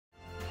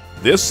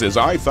This is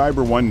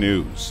iFIBER 1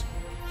 News.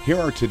 Here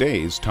are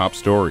today's top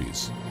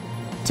stories.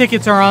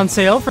 Tickets are on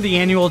sale for the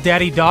annual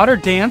Daddy-Daughter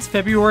Dance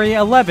February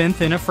 11th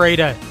in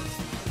Ephrata.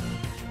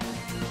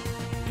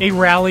 A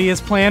rally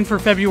is planned for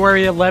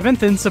February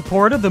 11th in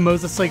support of the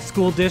Moses Lake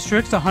School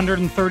District's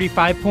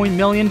 $135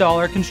 million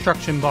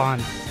construction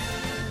bond.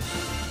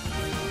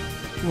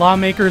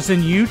 Lawmakers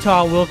in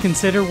Utah will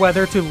consider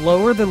whether to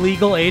lower the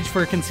legal age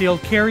for a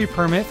concealed carry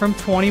permit from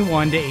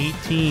 21 to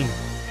 18.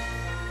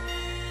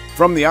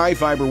 From the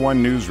iFIBER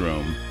 1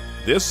 newsroom,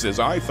 this is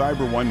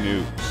iFIBER 1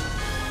 News,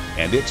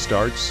 and it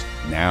starts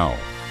now.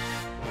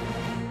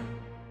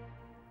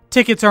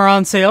 Tickets are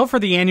on sale for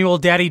the annual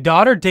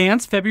Daddy-Daughter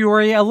Dance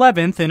February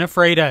 11th in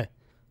Ephrata.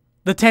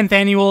 The 10th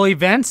annual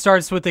event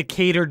starts with a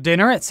catered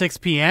dinner at 6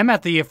 p.m.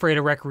 at the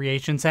Ephrata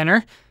Recreation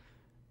Center.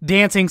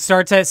 Dancing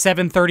starts at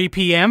 7:30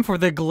 p.m. for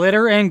the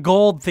Glitter and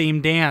Gold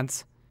themed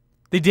dance.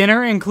 The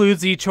dinner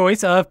includes the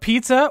choice of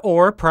pizza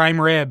or prime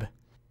rib.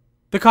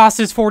 The cost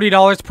is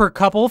 $40 per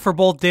couple for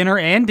both dinner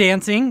and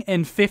dancing,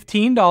 and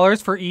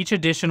 $15 for each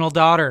additional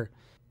daughter.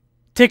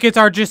 Tickets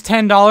are just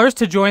 $10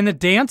 to join the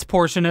dance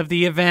portion of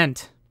the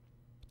event.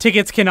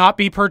 Tickets cannot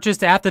be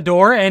purchased at the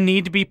door and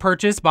need to be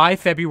purchased by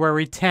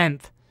February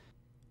 10th.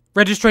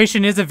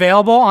 Registration is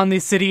available on the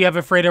City of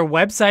Ephrata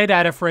website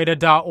at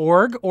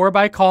ephrata.org or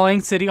by calling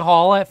City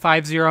Hall at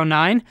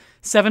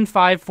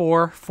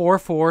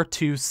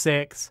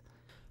 509-754-4426.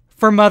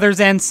 For mothers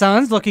and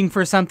sons looking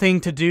for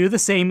something to do the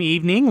same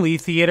evening, Lee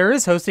Theater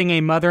is hosting a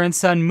mother and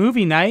son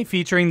movie night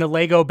featuring the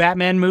Lego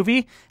Batman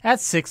movie at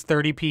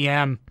 6:30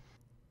 p.m.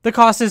 The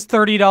cost is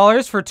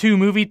 $30 for 2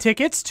 movie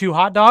tickets, 2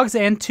 hot dogs,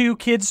 and 2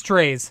 kids'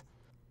 trays.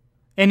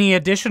 Any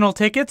additional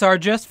tickets are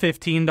just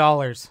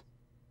 $15.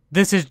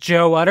 This is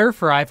Joe Utter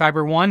for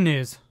iFIBER 1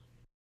 News.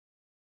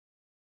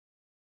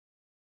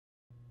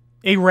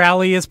 A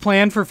rally is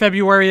planned for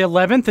February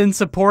 11th in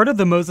support of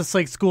the Moses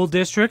Lake School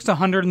District's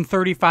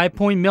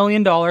 $135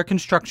 million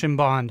construction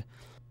bond.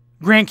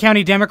 Grant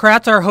County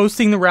Democrats are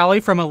hosting the rally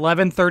from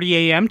 11:30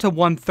 a.m. to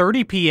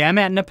 1:30 p.m.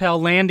 at Nepel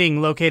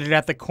Landing, located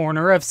at the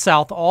corner of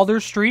South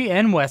Alder Street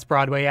and West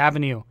Broadway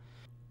Avenue.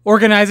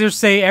 Organizers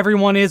say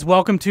everyone is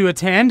welcome to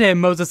attend, and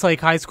Moses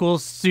Lake High School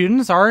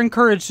students are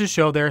encouraged to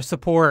show their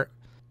support.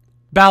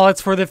 Ballots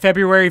for the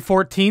February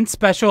 14th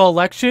special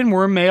election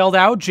were mailed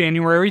out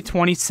January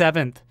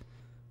 27th.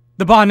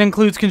 The bond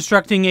includes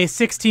constructing a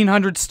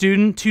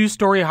 1,600-student,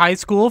 2-story high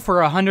school for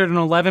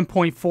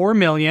 $111.4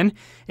 million,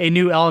 a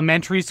new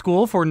elementary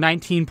school for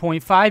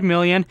 $19.5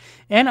 million,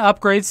 and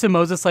upgrades to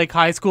Moses Lake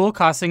High School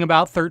costing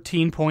about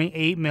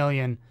 $13.8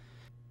 million.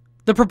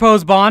 The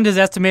proposed bond is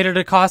estimated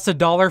to cost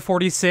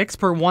 $1.46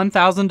 per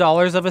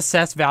 $1,000 of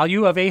assessed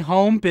value of a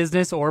home,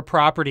 business, or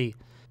property.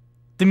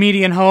 The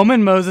median home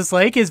in Moses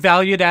Lake is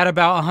valued at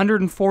about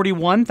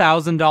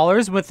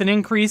 $141,000, with an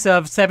increase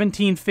of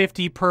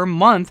 $1,750 per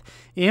month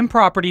in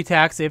property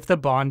tax if the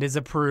bond is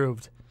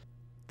approved.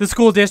 The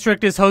school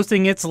district is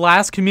hosting its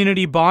last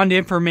community bond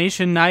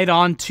information night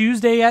on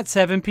Tuesday at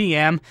 7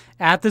 p.m.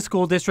 at the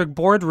school district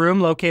boardroom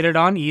located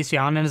on East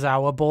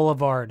Yanazawa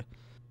Boulevard.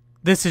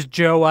 This is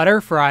Joe Utter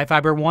for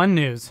iFIBER 1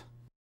 News.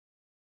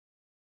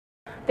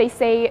 They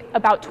say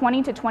about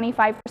 20 to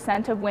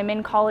 25% of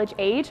women college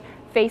age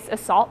face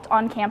assault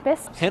on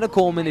campus. Hannah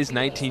Coleman is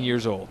 19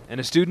 years old and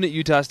a student at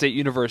Utah State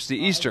University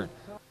Eastern.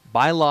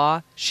 By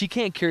law, she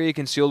can't carry a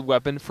concealed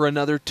weapon for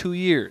another 2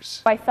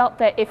 years. I felt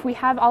that if we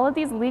have all of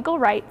these legal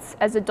rights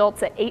as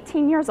adults at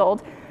 18 years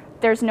old,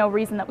 there's no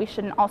reason that we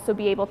shouldn't also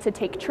be able to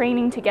take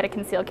training to get a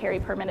concealed carry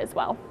permit as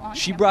well.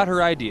 She brought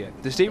her idea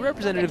to State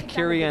Representative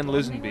Carrie Ann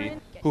Lisenby,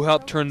 who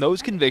helped turn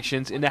those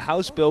convictions into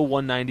House Bill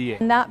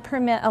 198. And that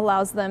permit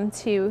allows them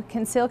to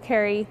conceal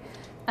carry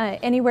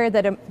anywhere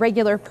that a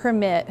regular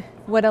permit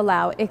would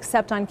allow,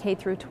 except on K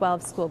through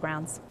 12 school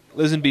grounds.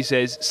 Lisenby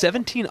says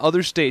 17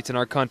 other states in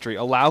our country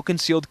allow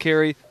concealed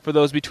carry for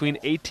those between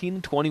 18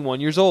 and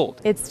 21 years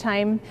old. It's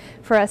time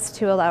for us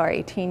to allow our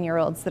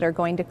 18-year-olds that are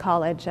going to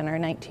college and our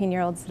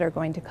 19-year-olds that are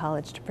going to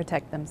college to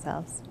protect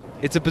themselves.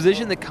 It's a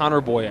position that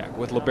Connor Boyack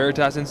with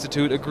Libertas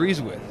Institute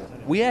agrees with.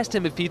 We asked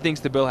him if he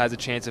thinks the bill has a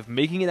chance of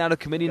making it out of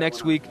committee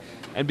next week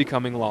and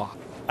becoming law.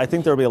 I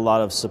think there will be a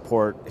lot of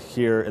support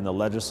here in the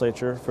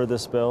legislature for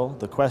this bill.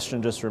 The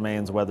question just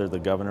remains whether the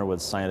governor would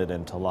sign it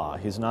into law.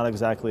 He's not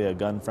exactly a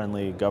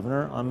gun-friendly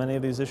governor on many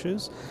of these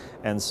issues,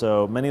 and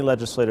so many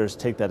legislators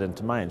take that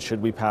into mind.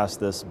 Should we pass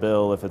this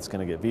bill if it's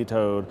going to get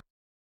vetoed?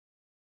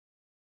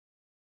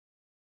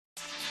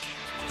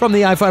 From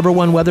the iFIBER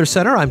 1 Weather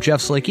Center, I'm Jeff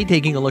Slickey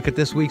taking a look at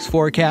this week's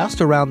forecast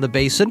around the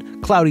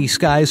basin. Cloudy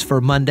skies for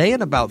Monday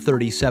and about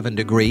 37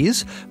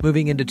 degrees.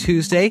 Moving into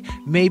Tuesday,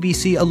 maybe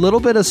see a little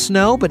bit of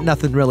snow, but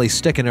nothing really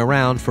sticking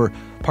around for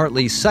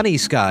partly sunny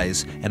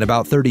skies and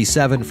about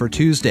 37 for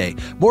Tuesday.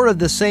 More of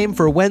the same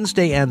for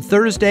Wednesday and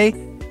Thursday.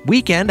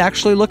 Weekend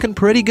actually looking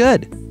pretty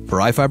good. For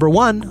iFIBER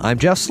 1, I'm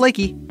Jeff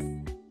Slickey.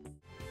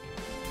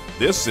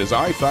 This is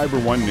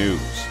iFIBER 1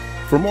 News.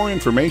 For more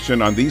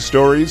information on these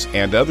stories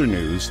and other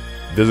news,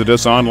 visit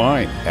us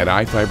online at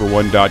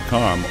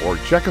ifiber1.com or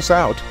check us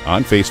out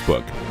on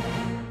Facebook.